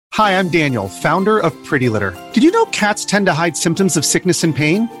Hi, I'm Daniel, founder of Pretty Litter. Did you know cats tend to hide symptoms of sickness and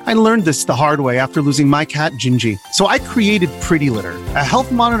pain? I learned this the hard way after losing my cat, Gingy. So I created Pretty Litter, a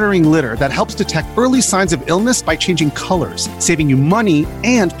health monitoring litter that helps detect early signs of illness by changing colors, saving you money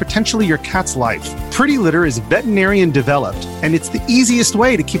and potentially your cat's life. Pretty Litter is veterinarian developed, and it's the easiest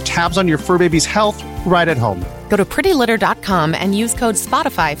way to keep tabs on your fur baby's health right at home. Go to prettylitter.com and use code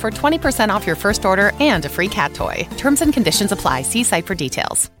SPOTIFY for 20% off your first order and a free cat toy. Terms and conditions apply. See site for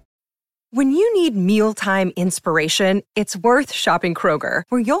details. When you need mealtime inspiration, it's worth shopping Kroger,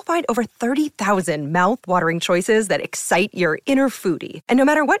 where you'll find over 30,000 mouth-watering choices that excite your inner foodie. And no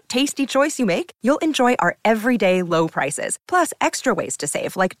matter what tasty choice you make, you'll enjoy our everyday low prices, plus extra ways to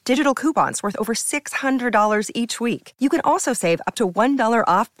save, like digital coupons worth over $600 each week. You can also save up to $1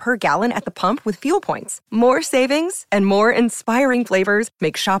 off per gallon at the pump with fuel points. More savings and more inspiring flavors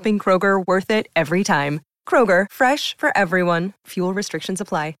make shopping Kroger worth it every time. Kroger, fresh for everyone. Fuel restrictions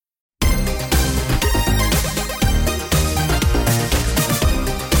apply.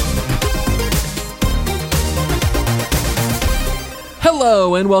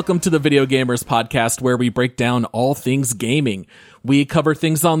 Hello, and welcome to the Video Gamers Podcast, where we break down all things gaming. We cover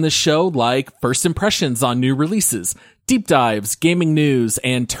things on this show like first impressions on new releases, deep dives, gaming news,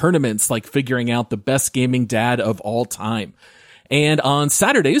 and tournaments like figuring out the best gaming dad of all time. And on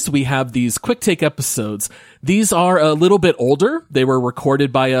Saturdays, we have these quick take episodes. These are a little bit older. They were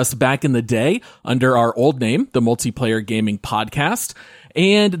recorded by us back in the day under our old name, the Multiplayer Gaming Podcast.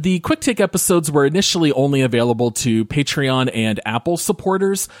 And the quick take episodes were initially only available to Patreon and Apple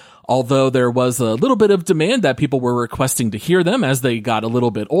supporters, although there was a little bit of demand that people were requesting to hear them as they got a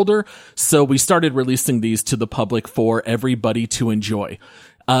little bit older. So we started releasing these to the public for everybody to enjoy.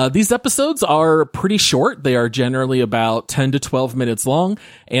 These episodes are pretty short. They are generally about 10 to 12 minutes long,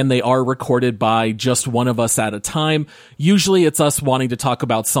 and they are recorded by just one of us at a time. Usually it's us wanting to talk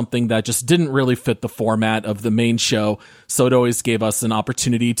about something that just didn't really fit the format of the main show, so it always gave us an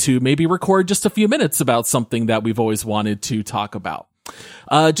opportunity to maybe record just a few minutes about something that we've always wanted to talk about.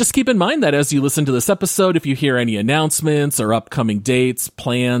 Just keep in mind that as you listen to this episode, if you hear any announcements or upcoming dates,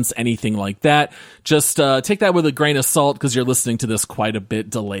 plans, anything like that, just take that with a grain of salt because you're listening to this quite a bit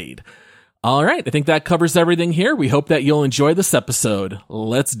delayed. All right, I think that covers everything here. We hope that you'll enjoy this episode.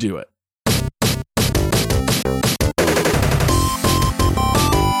 Let's do it.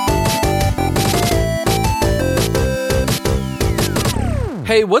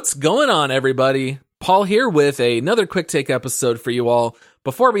 Hey, what's going on, everybody? Paul here with another quick take episode for you all.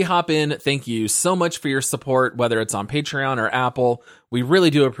 Before we hop in, thank you so much for your support, whether it's on Patreon or Apple. We really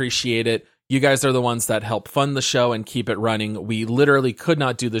do appreciate it. You guys are the ones that help fund the show and keep it running. We literally could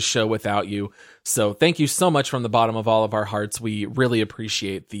not do this show without you. So thank you so much from the bottom of all of our hearts. We really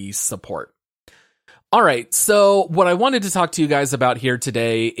appreciate the support. All right, so what I wanted to talk to you guys about here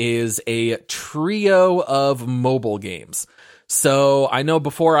today is a trio of mobile games. So I know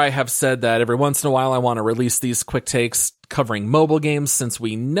before I have said that every once in a while I want to release these quick takes covering mobile games, since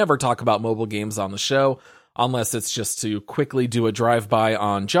we never talk about mobile games on the show, unless it's just to quickly do a drive-by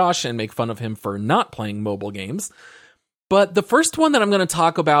on Josh and make fun of him for not playing mobile games. But the first one that I'm going to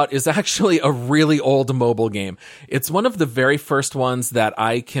talk about is actually a really old mobile game. It's one of the very first ones that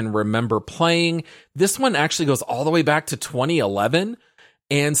I can remember playing. This one actually goes all the way back to 2011.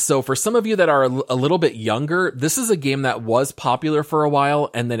 And so for some of you that are a little bit younger, this is a game that was popular for a while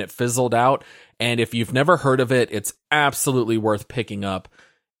and then it fizzled out. And if you've never heard of it, it's absolutely worth picking up.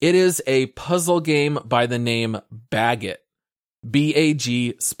 It is a puzzle game by the name Bagit,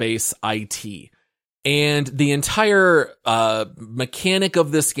 B-A-G space I-T. And the entire mechanic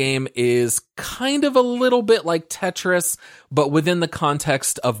of this game is kind of a little bit like Tetris, but within the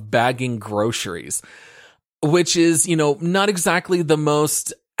context of bagging groceries, which is, not exactly the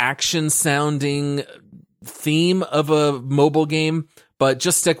most action-sounding theme of a mobile game, but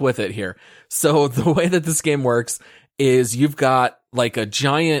just stick with it here. So the way that this game works is you've got like a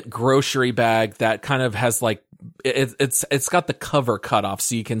giant grocery bag that kind of has like, it's got the cover cut off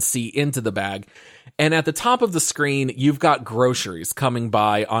so you can see into the bag. And at the top of the screen, you've got groceries coming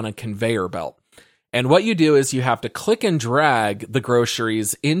by on a conveyor belt. And what you do is you have to click and drag the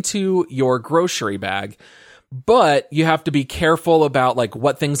groceries into your grocery bag. But you have to be careful about like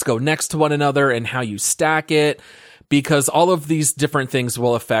what things go next to one another and how you stack it, because all of these different things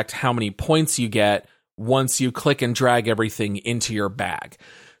will affect how many points you get once you click and drag everything into your bag.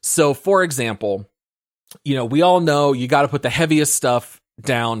 So for example, we all know you got to put the heaviest stuff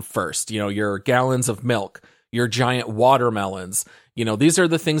down first, your gallons of milk, your giant watermelons. These are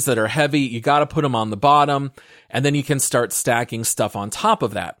the things that are heavy. You got to put them on the bottom, and then you can start stacking stuff on top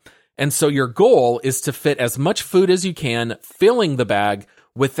of that. And so your goal is to fit as much food as you can, filling the bag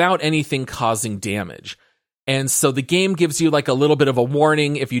without anything causing damage. And so the game gives you like a little bit of a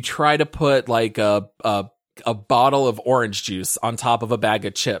warning if you try to put like a bottle of orange juice on top of a bag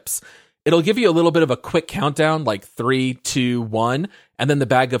of chips. It'll give you a little bit of a quick countdown, like 3, 2, 1, and then the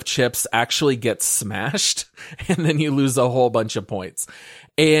bag of chips actually gets smashed, and then you lose a whole bunch of points.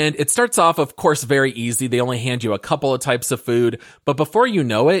 And it starts off, of course, very easy. They only hand you a couple of types of food, but before you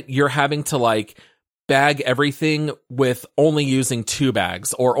know it, you're having to like bag everything with only using 2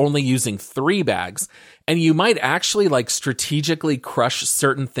 bags or only using 3 bags. And you might actually like strategically crush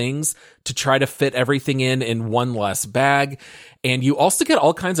certain things to try to fit everything in one less bag. And you also get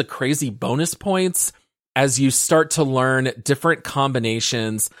all kinds of crazy bonus points as you start to learn different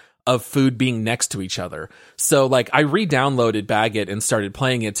combinations of food being next to each other. So like I re-downloaded Baguette and started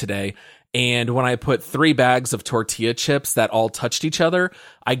playing it today. And when I put 3 bags of tortilla chips that all touched each other,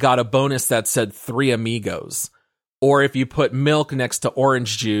 I got a bonus that said 3 amigos. Or if you put milk next to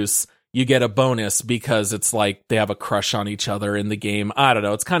orange juice, you get a bonus because it's like they have a crush on each other in the game. I don't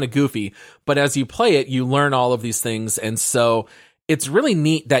know. It's kind of goofy. But as you play it, you learn all of these things. And so it's really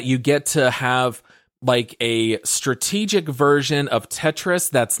neat that you get to have like a strategic version of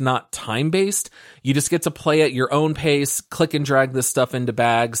Tetris that's not time-based. You just get to play at your own pace, click and drag this stuff into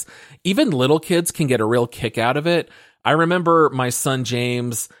bags. Even little kids can get a real kick out of it. I remember my son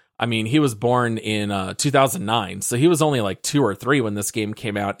James, I mean, he was born in 2009, so he was only like 2 or 3 when this game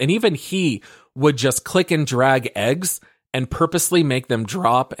came out. And even he would just click and drag eggs and purposely make them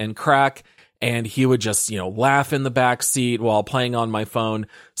drop and crack. And he would just, laugh in the back seat while playing on my phone.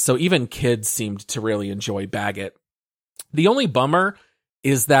 So even kids seemed to really enjoy Baguette. The only bummer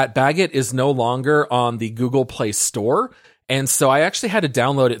is that Baguette is no longer on the Google Play Store. And so I actually had to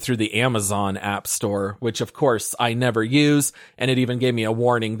download it through the Amazon App Store, which of course I never use. And it even gave me a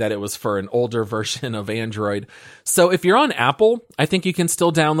warning that it was for an older version of Android. So if you're on Apple, I think you can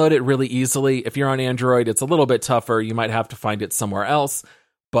still download it really easily. If you're on Android, it's a little bit tougher. You might have to find it somewhere else.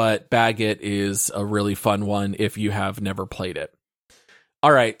 But Baguette is a really fun one if you have never played it.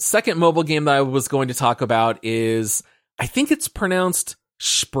 All right, second mobile game that I was going to talk about is, I think it's pronounced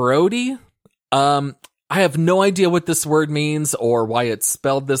Shprody. I have no idea what this word means or why it's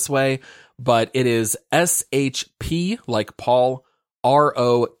spelled this way, but it is SHP, like Paul,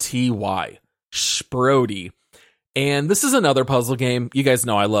 ROTY, Shprody. And this is another puzzle game. You guys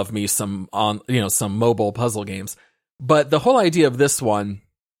know I love me some mobile puzzle games. But the whole idea of this one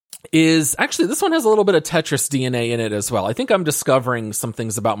is actually, this one has a little bit of Tetris DNA in it as well. I think I'm discovering some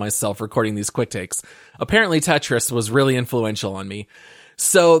things about myself recording these quick takes. Apparently Tetris was really influential on me.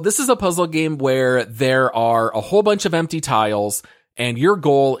 So this is a puzzle game where there are a whole bunch of empty tiles, and your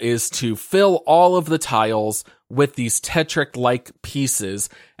goal is to fill all of the tiles with these Tetris-like pieces,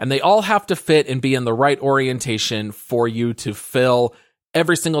 and they all have to fit and be in the right orientation for you to fill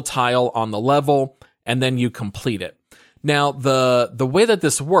every single tile on the level, and then you complete it. Now, the way that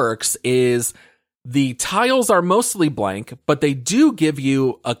this works is the tiles are mostly blank, but they do give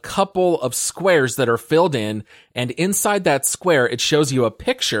you a couple of squares that are filled in, and inside that square, it shows you a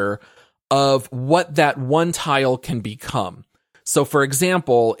picture of what that one tile can become. So, for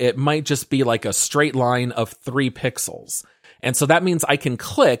example, it might just be like a straight line of 3 pixels. And so that means I can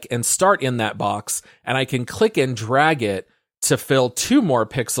click and start in that box, and I can click and drag it to fill 2 more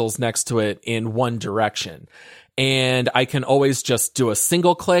pixels next to it in one direction. And I can always just do a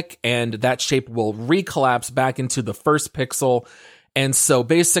single click and that shape will recollapse back into the first pixel. And so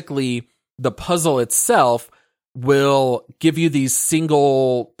basically the puzzle itself will give you these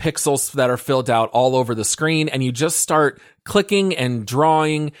single pixels that are filled out all over the screen. And you just start clicking and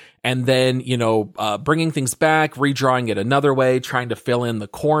drawing and then, bringing things back, redrawing it another way, trying to fill in the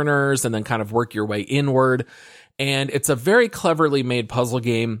corners and then kind of work your way inward. And it's a very cleverly made puzzle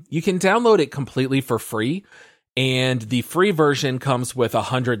game. You can download it completely for free. And the free version comes with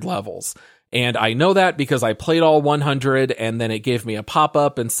 100 levels. And I know that because I played all 100 and then it gave me a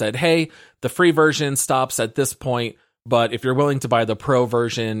pop-up and said, hey, the free version stops at this point, but if you're willing to buy the pro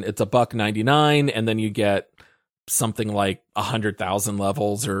version, it's $1.99 and then you get something like 100,000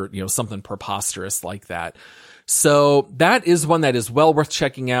 levels or, something preposterous like that. So that is one that is well worth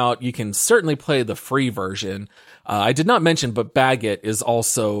checking out. You can certainly play the free version. I did not mention, but Baguette is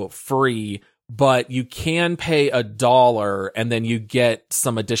also free, but you can pay $1 and then you get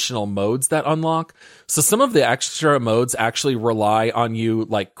some additional modes that unlock. So some of the extra modes actually rely on you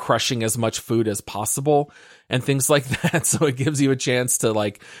like crushing as much food as possible and things like that. So it gives you a chance to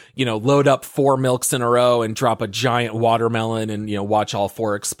load up 4 milks in a row and drop a giant watermelon and, watch all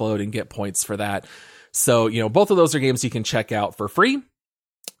 4 explode and get points for that. So, both of those are games you can check out for free.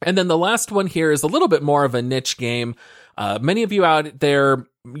 And then the last one here is a little bit more of a niche game. Many of you out there,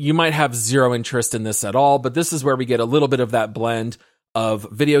 you might have zero interest in this at all, but this is where we get a little bit of that blend of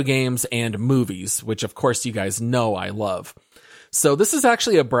video games and movies, which of course you guys know I love. So this is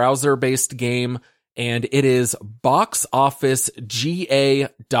actually a browser-based game, and it is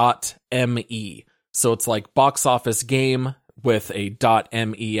BoxOfficeGA.me. So it's like box office game with a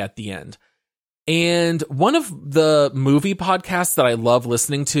 .me at the end. And one of the movie podcasts that I love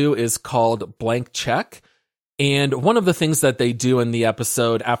listening to is called Blank Check. And one of the things that they do in the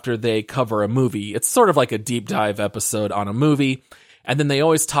episode after they cover a movie, it's sort of like a deep dive episode on a movie. And then they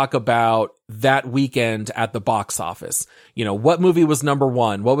always talk about that weekend at the box office. You know, what movie was number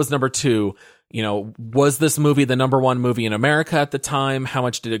one? What was number two? You know, was this movie the number one movie in America at the time? How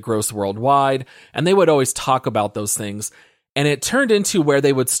much did it gross worldwide? And they would always talk about those things. And it turned into where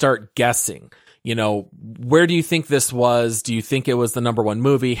they would start guessing. You know, where do you think this was? Do you think it was the number one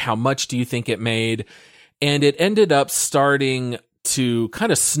movie? How much do you think it made? And it ended up starting to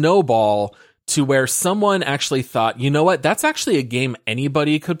kind of snowball to where someone actually thought, you know what, that's actually a game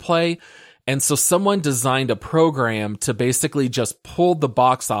anybody could play. And so someone designed a program to basically just pull the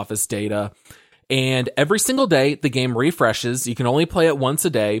box office data. And every single day, the game refreshes. You can only play it once a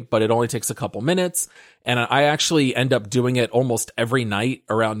day, but it only takes a couple minutes. And I actually end up doing it almost every night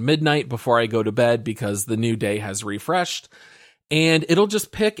around midnight before I go to bed because the new day has refreshed. And it'll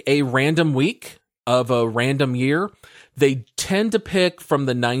just pick a random week of a random year. They tend to pick from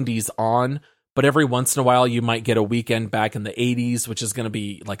the 90s on, but every once in a while you might get a weekend back in the 80s, which is going to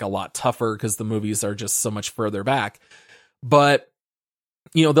be like a lot tougher because the movies are just so much further back. But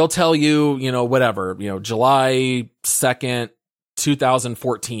you know, they'll tell you, you know, whatever, you know, July 2nd,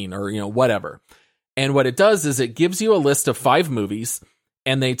 2014 or, you know, whatever. And what it does is it gives you a list of 5 movies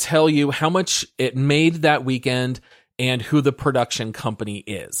and they tell you how much it made that weekend and who the production company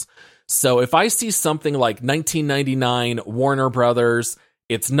is. So if I see something like 1999 Warner Brothers,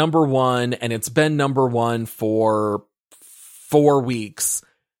 it's number one and it's been number one for 4 weeks,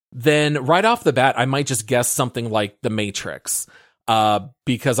 then right off the bat, I might just guess something like The Matrix.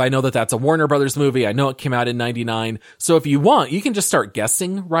 Because I know that that's a Warner Brothers movie. I know it came out in 99. So if you want, you can just start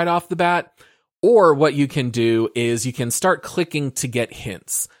guessing right off the bat. Or what you can do is you can start clicking to get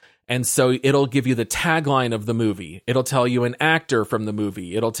hints. And so it'll give you the tagline of the movie. It'll tell you an actor from the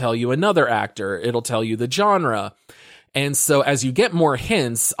movie. It'll tell you another actor. It'll tell you the genre. And so as you get more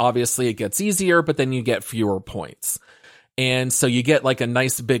hints, obviously it gets easier, but then you get fewer points. And so you get like a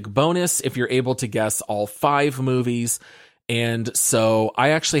nice big bonus if you're able to guess all 5 movies. And so I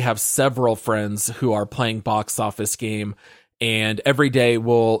actually have several friends who are playing box office game, and every day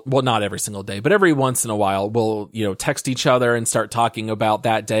well, not every single day, but every once in a while we'll, you know, text each other and start talking about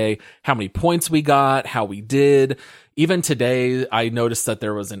that day, how many points we got, how we did. Even today, I noticed that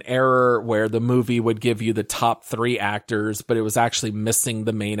there was an error where the movie would give you the top 3 actors, but it was actually missing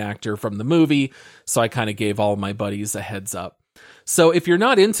the main actor from the movie. So I kind of gave all my buddies a heads up. So if you're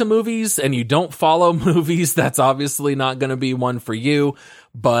not into movies and you don't follow movies, that's obviously not going to be one for you,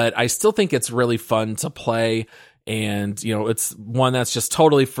 but I still think it's really fun to play. And, you know, it's one that's just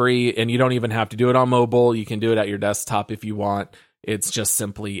totally free and you don't even have to do it on mobile. You can do it at your desktop if you want. It's just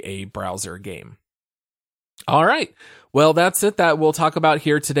simply a browser game. All right. Well, that's it that we'll talk about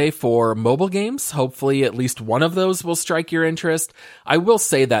here today for mobile games. Hopefully at least one of those will strike your interest. I will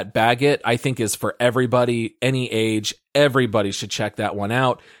say that Bagot, I think, is for everybody, any age. Everybody should check that one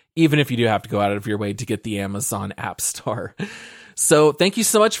out, even if you do have to go out of your way to get the Amazon App Store. So thank you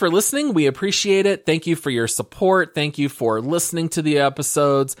so much for listening. We appreciate it. Thank you for your support. Thank you for listening to the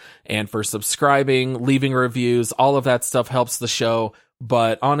episodes and for subscribing, leaving reviews. All of that stuff helps the show.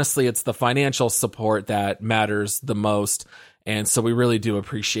 But honestly, it's the financial support that matters the most. And so we really do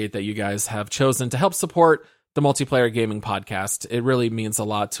appreciate that you guys have chosen to help support the Multiplayer Gaming Podcast. It really means a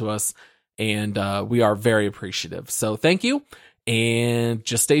lot to us, and we are very appreciative. So thank you, and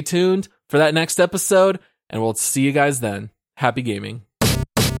just stay tuned for that next episode, and we'll see you guys then. Happy gaming.